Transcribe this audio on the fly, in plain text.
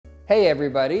Hey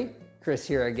everybody, Chris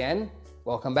here again.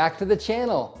 Welcome back to the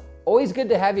channel. Always good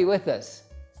to have you with us.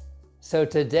 So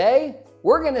today,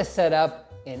 we're going to set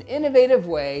up an innovative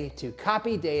way to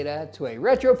copy data to a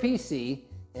retro PC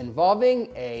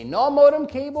involving a null modem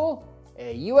cable,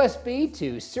 a USB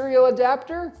to serial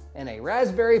adapter, and a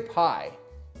Raspberry Pi.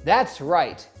 That's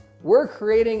right, we're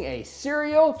creating a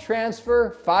serial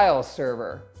transfer file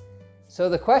server. So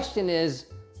the question is,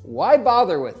 why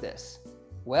bother with this?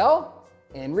 Well,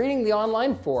 in reading the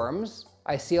online forums,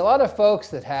 I see a lot of folks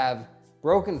that have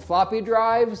broken floppy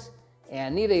drives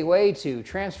and need a way to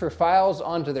transfer files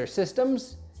onto their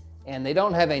systems, and they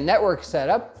don't have a network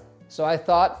setup, so I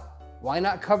thought, why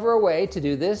not cover a way to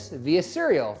do this via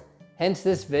serial? Hence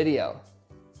this video.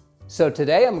 So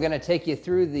today I'm going to take you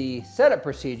through the setup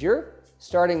procedure,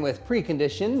 starting with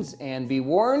preconditions, and be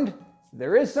warned,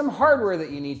 there is some hardware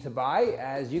that you need to buy,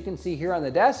 as you can see here on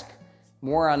the desk.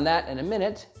 More on that in a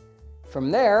minute. From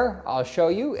there, I'll show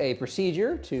you a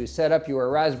procedure to set up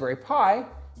your Raspberry Pi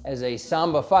as a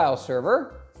Samba file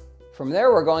server. From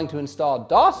there, we're going to install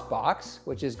DOSBox,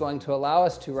 which is going to allow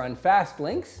us to run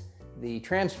FastLynx, the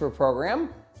transfer program,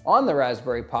 on the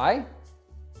Raspberry Pi.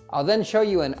 I'll then show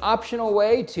you an optional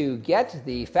way to get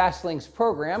the FastLynx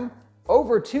program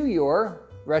over to your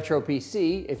retro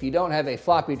PC if you don't have a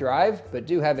floppy drive but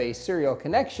do have a serial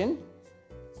connection.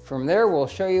 From there, we'll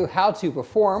show you how to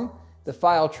perform the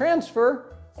file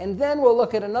transfer, and then we'll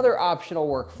look at another optional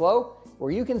workflow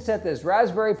where you can set this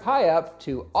Raspberry Pi up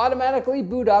to automatically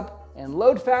boot up and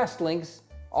load FastLynx,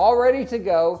 all ready to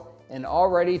go and all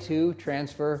ready to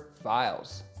transfer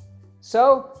files.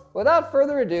 So without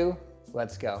further ado,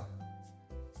 let's go.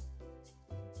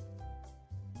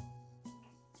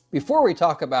 Before we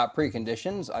talk about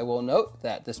preconditions, I will note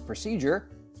that this procedure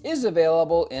is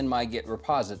available in my Git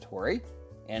repository,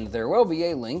 and there will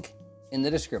be a link in the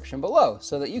description below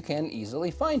so that you can easily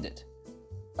find it.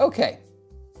 Okay.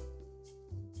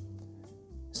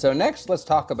 So next, let's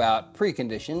talk about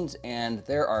preconditions, and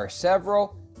there are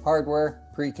several hardware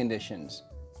preconditions.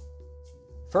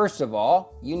 First of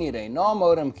all, you need a null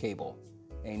modem cable,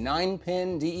 a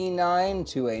 9-pin DE9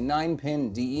 to a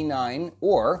 9-pin DE9,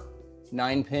 or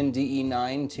 9-pin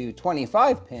DE9 to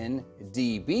 25-pin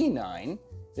DB9,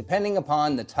 depending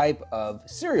upon the type of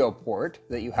serial port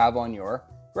that you have on your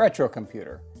retro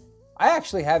computer. I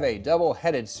actually have a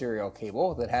double-headed serial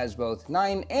cable that has both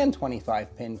 9 and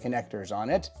 25-pin connectors on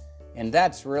it, and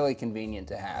that's really convenient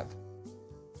to have.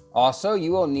 Also,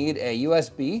 you will need a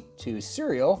USB to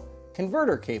serial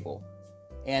converter cable,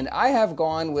 and I have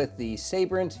gone with the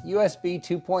Sabrent USB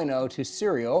 2.0 to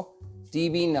serial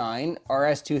DB9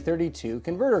 RS232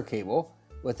 converter cable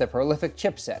with the Prolific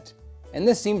chipset, and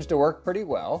this seems to work pretty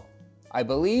well. I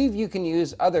believe you can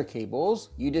use other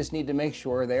cables, you just need to make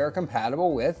sure they are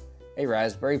compatible with a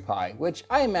Raspberry Pi, which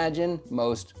I imagine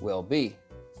most will be.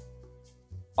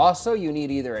 Also, you need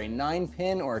either a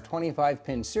 9-pin or a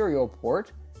 25-pin serial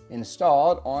port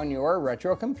installed on your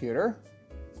retro computer,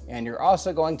 and you're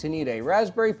also going to need a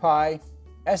Raspberry Pi,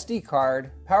 SD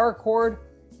card, power cord,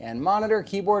 and monitor,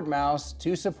 keyboard, mouse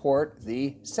to support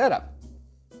the setup.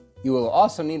 You will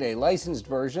also need a licensed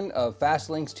version of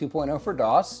FastLynx 2.0 for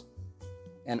DOS,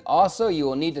 and also you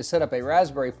will need to set up a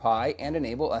Raspberry Pi and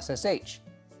enable SSH.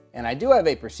 And I do have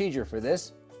a procedure for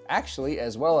this, actually,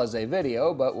 as well as a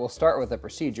video, but we'll start with a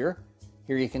procedure.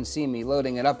 Here you can see me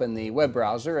loading it up in the web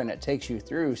browser, and it takes you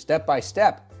through step by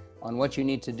step on what you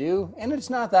need to do, and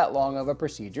it's not that long of a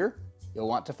procedure. You'll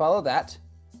want to follow that.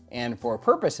 And for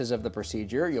purposes of the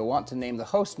procedure, you'll want to name the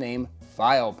host name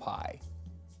FilePi.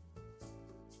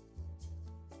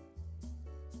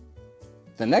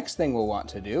 The next thing we'll want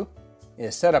to do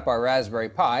is set up our Raspberry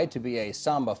Pi to be a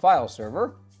Samba file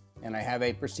server, and I have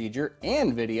a procedure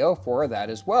and video for that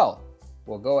as well.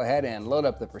 We'll go ahead and load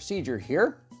up the procedure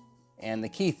here, and the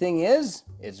key thing is,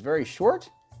 it's very short,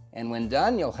 and when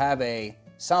done, you'll have a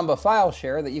Samba file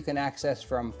share that you can access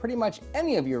from pretty much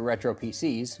any of your retro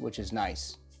PCs, which is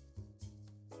nice.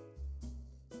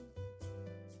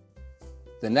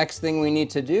 The next thing we need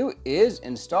to do is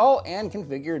install and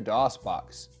configure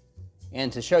DOSBox. And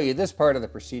to show you this part of the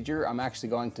procedure, I'm actually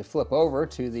going to flip over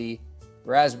to the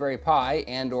Raspberry Pi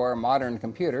and/or modern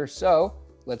computer. So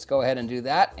let's go ahead and do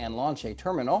that and launch a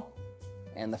terminal.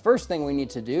 And the first thing we need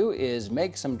to do is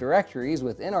make some directories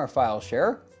within our file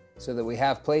share so that we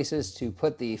have places to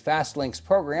put the FastLynx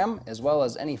program as well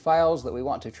as any files that we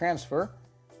want to transfer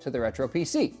to the retro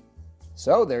PC.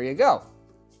 So there you go.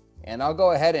 And I'll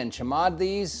go ahead and chmod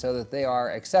these so that they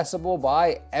are accessible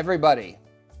by everybody.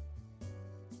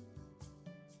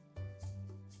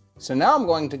 So now I'm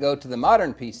going to go to the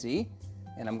modern PC,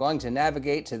 and I'm going to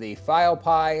navigate to the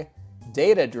FilePi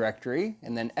data directory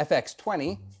and then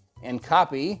fx20 and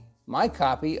copy my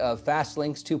copy of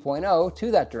FastLynx 2.0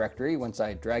 to that directory once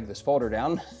I drag this folder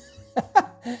down.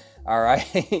 All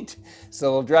right,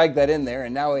 so we'll drag that in there,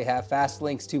 and now we have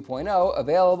FastLynx 2.0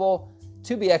 available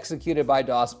to be executed by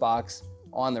DOSBox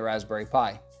on the Raspberry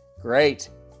Pi. Great.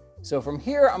 So from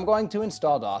here, I'm going to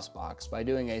install DOSBox by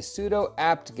doing a sudo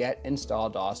apt-get install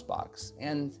DOSBox.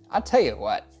 And I'll tell you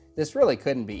what, this really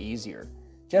couldn't be easier.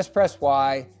 Just press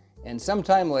Y, and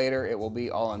sometime later it will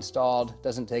be all installed.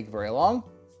 Doesn't take very long.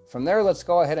 From there, let's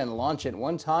go ahead and launch it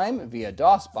one time via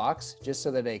DOSBox, just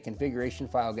so that a configuration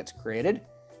file gets created,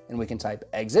 and we can type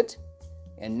exit.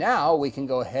 And now we can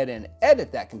go ahead and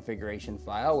edit that configuration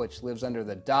file, which lives under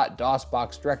the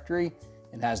 .dosbox directory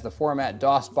and has the format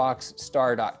dosbox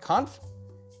star.conf.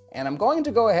 And I'm going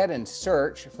to go ahead and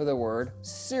search for the word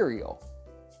serial.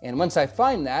 And once I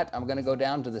find that, I'm going to go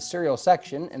down to the serial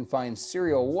section and find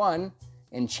serial 1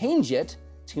 and change it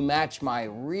to match my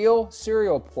real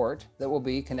serial port that will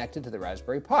be connected to the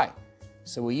Raspberry Pi.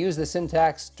 So we use the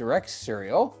syntax direct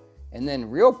serial and then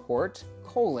real port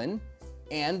colon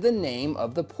and the name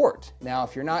of the port. Now,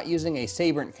 if you're not using a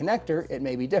Sabrent connector, it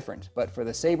may be different, but for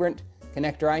the Sabrent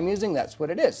connector I'm using, that's what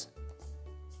it is.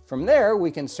 From there,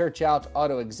 we can search out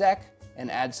autoexec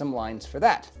and add some lines for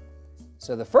that.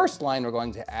 So the first line we're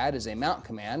going to add is a mount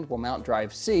command. We'll mount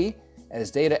drive C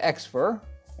as data exfer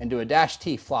and do a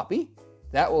 -t floppy.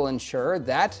 That will ensure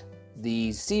that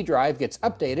the C drive gets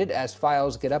updated as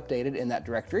files get updated in that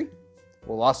directory.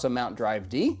 We'll also mount drive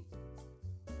D.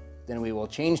 Then we will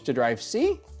change to drive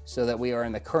C so that we are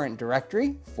in the current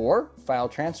directory for file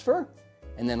transfer,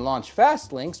 and then launch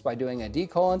FastLynx by doing a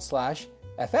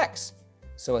d:/fx.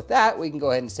 So with that, we can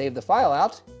go ahead and save the file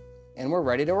out, and we're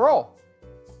ready to roll.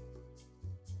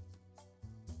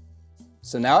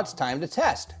 So now it's time to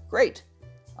test. Great.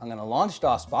 I'm going to launch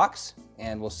DOSBox,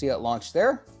 and we'll see it launch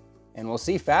there, and we'll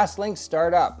see FastLynx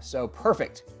start up. So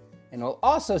perfect. And we'll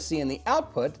also see in the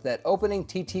output that opening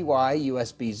TTY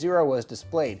USB 0 was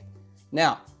displayed.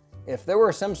 Now, if there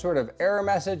were some sort of error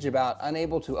message about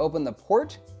unable to open the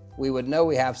port, we would know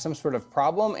we have some sort of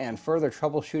problem and further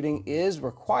troubleshooting is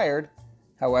required.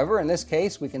 However, in this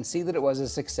case, we can see that it was a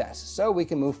success, so we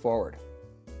can move forward.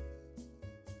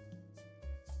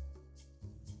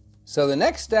 So the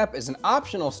next step is an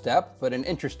optional step, but an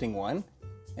interesting one,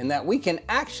 in that we can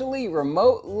actually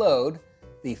remote load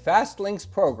the FastLynx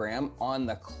program on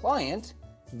the client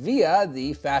via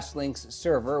the FastLynx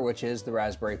server, which is the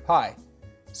Raspberry Pi.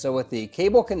 So with the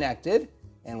cable connected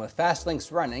and with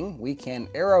FastLynx running, we can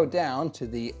arrow down to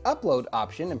the upload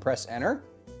option and press enter.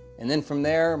 And then from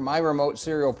there, my remote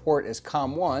serial port is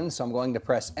COM1, so I'm going to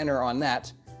press enter on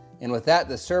that. And with that,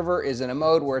 the server is in a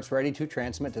mode where it's ready to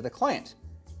transmit to the client.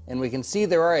 And we can see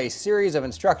there are a series of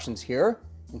instructions here,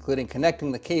 including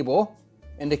connecting the cable,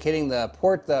 indicating the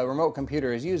port the remote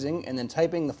computer is using, and then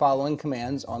typing the following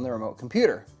commands on the remote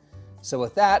computer. So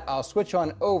with that, I'll switch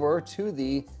on over to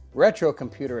the retro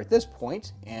computer at this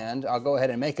point, and I'll go ahead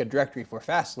and make a directory for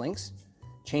FastLynx,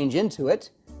 change into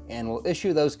it, and we'll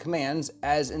issue those commands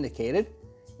as indicated.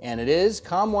 And it is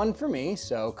COM1 for me,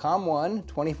 so COM1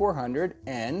 2400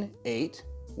 N8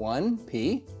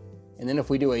 1P. And then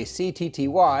if we do a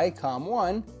CTTY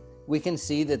COM1, we can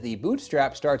see that the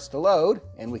bootstrap starts to load,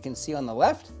 and we can see on the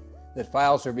left that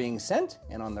files are being sent,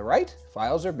 and on the right,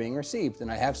 files are being received,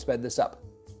 and I have sped this up.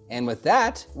 And with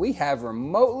that, we have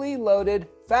remotely loaded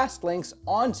FastLynx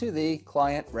onto the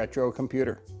client retro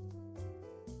computer.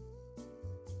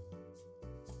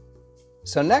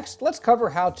 So next, let's cover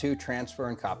how to transfer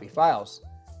and copy files.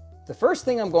 The first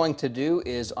thing I'm going to do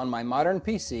is, on my modern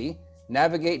PC,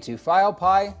 navigate to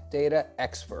FilePy Data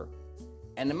Exfer.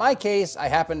 And in my case, I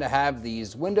happen to have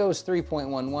these Windows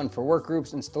 3.11 for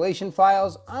Workgroups installation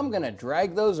files. I'm going to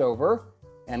drag those over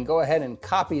and go ahead and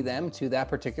copy them to that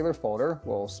particular folder.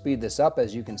 We'll speed this up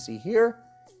as you can see here.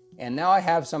 And now I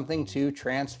have something to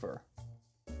transfer.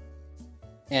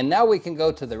 And now we can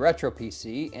go to the Retro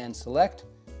PC and select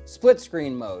Split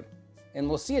Screen Mode. And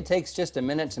we'll see it takes just a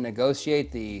minute to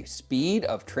negotiate the speed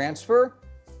of transfer,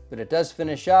 but it does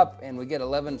finish up and we get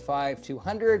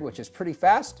 11.5/200, which is pretty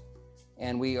fast.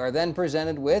 And we are then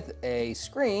presented with a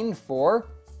screen for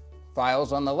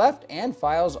files on the left and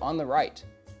files on the right.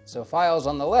 So files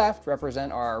on the left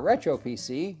represent our Retro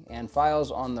PC, and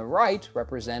files on the right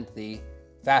represent the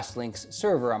FastLynx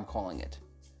server, I'm calling it.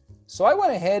 So I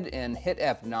went ahead and hit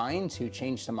F9 to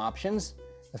change some options.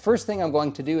 The first thing I'm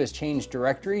going to do is change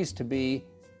directories to be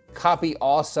copy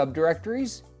all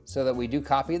subdirectories so that we do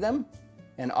copy them.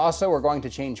 And also we're going to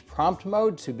change prompt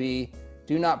mode to be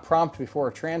do not prompt before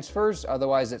transfers,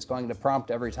 otherwise it's going to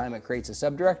prompt every time it creates a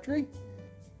subdirectory.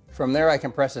 From there, I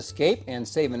can press escape and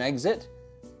save and exit.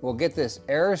 We'll get this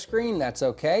error screen, that's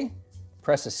okay.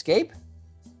 Press escape.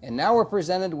 And now we're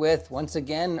presented with, once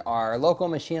again, our local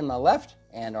machine on the left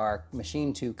and our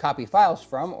machine to copy files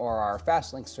from, or our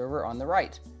FastLynx server on the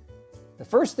right. The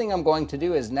first thing I'm going to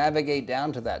do is navigate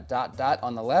down to that dot dot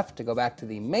on the left to go back to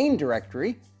the main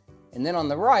directory. And then on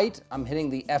the right, I'm hitting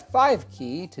the F5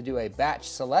 key to do a batch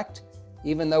select,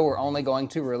 even though we're only going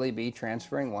to really be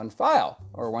transferring one file,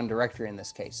 or one directory in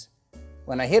this case.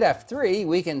 When I hit F3,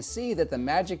 we can see that the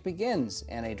magic begins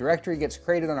and a directory gets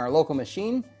created on our local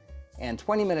machine, and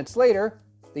 20 minutes later,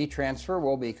 the transfer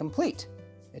will be complete.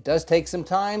 It does take some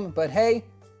time, but hey,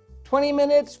 20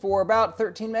 minutes for about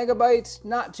 13 megabytes,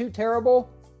 not too terrible.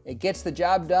 It gets the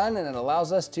job done and it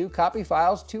allows us to copy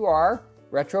files to our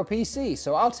Retro PC,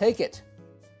 so I'll take it.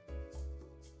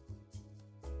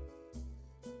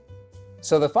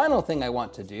 So the final thing I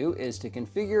want to do is to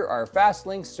configure our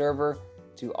FastLynx server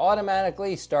to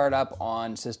automatically start up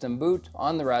on system boot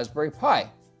on the Raspberry Pi.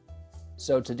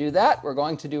 So to do that, we're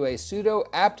going to do a sudo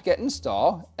apt-get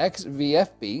install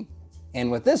xvfb,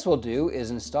 and what this will do is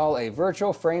install a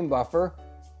virtual frame buffer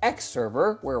X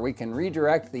server where we can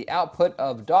redirect the output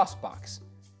of DOSBox,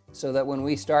 so that when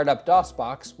we start up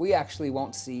DOSBox, we actually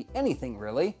won't see anything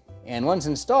really. And once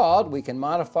installed, we can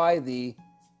modify the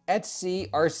etc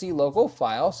rc local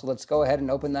file. So let's go ahead and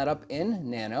open that up in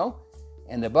Nano.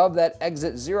 And above that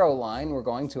exit 0 line, we're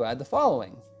going to add the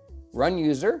following: run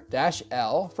user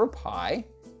 -L for Pi,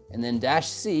 and then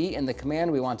 -C in the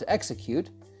command we want to execute,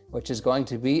 which is going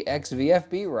to be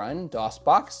xvfb run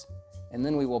DOSBox. And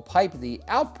then we will pipe the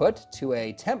output to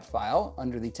a temp file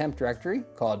under the temp directory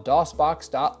called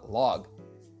dosbox.log.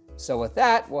 So with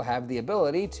that, we'll have the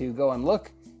ability to go and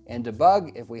look and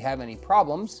debug if we have any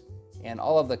problems, and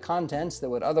all of the contents that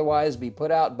would otherwise be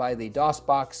put out by the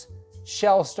DOSBox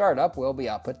shell startup will be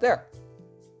output there.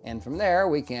 And from there,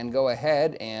 we can go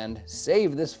ahead and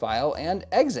save this file and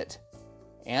exit.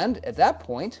 And at that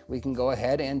point, we can go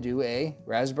ahead and do a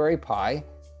Raspberry Pi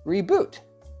reboot.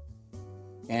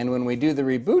 And when we do the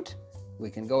reboot, we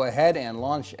can go ahead and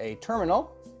launch a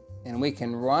terminal, and we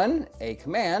can run a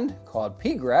command called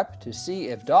pgrep to see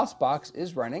if DOSBox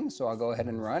is running. So I'll go ahead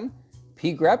and run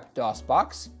pgrep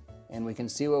DOSBox, and we can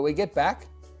see what we get back.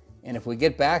 And if we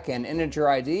get back an integer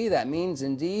ID, that means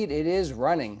indeed it is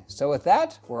running. So with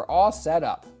that, we're all set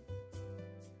up.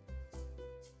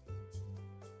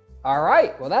 All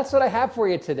right, well, that's what I have for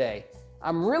you today.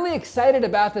 I'm really excited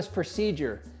about this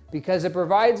procedure because it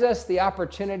provides us the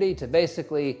opportunity to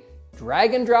basically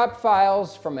drag and drop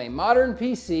files from a modern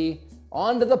PC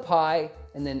onto the Pi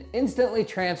and then instantly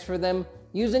transfer them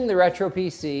using the Retro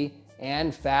PC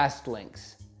and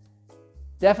FastLynx.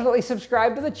 Definitely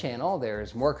subscribe to the channel.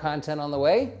 There's more content on the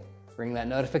way. Ring that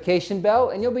notification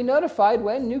bell and you'll be notified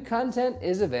when new content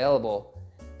is available.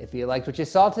 If you liked what you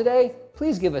saw today,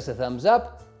 please give us a thumbs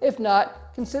up. If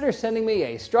not, consider sending me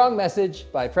a strong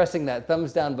message by pressing that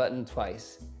thumbs down button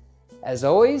twice. As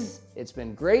always, it's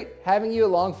been great having you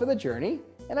along for the journey,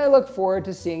 and I look forward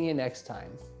to seeing you next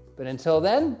time. But until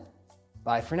then,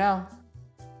 bye for now.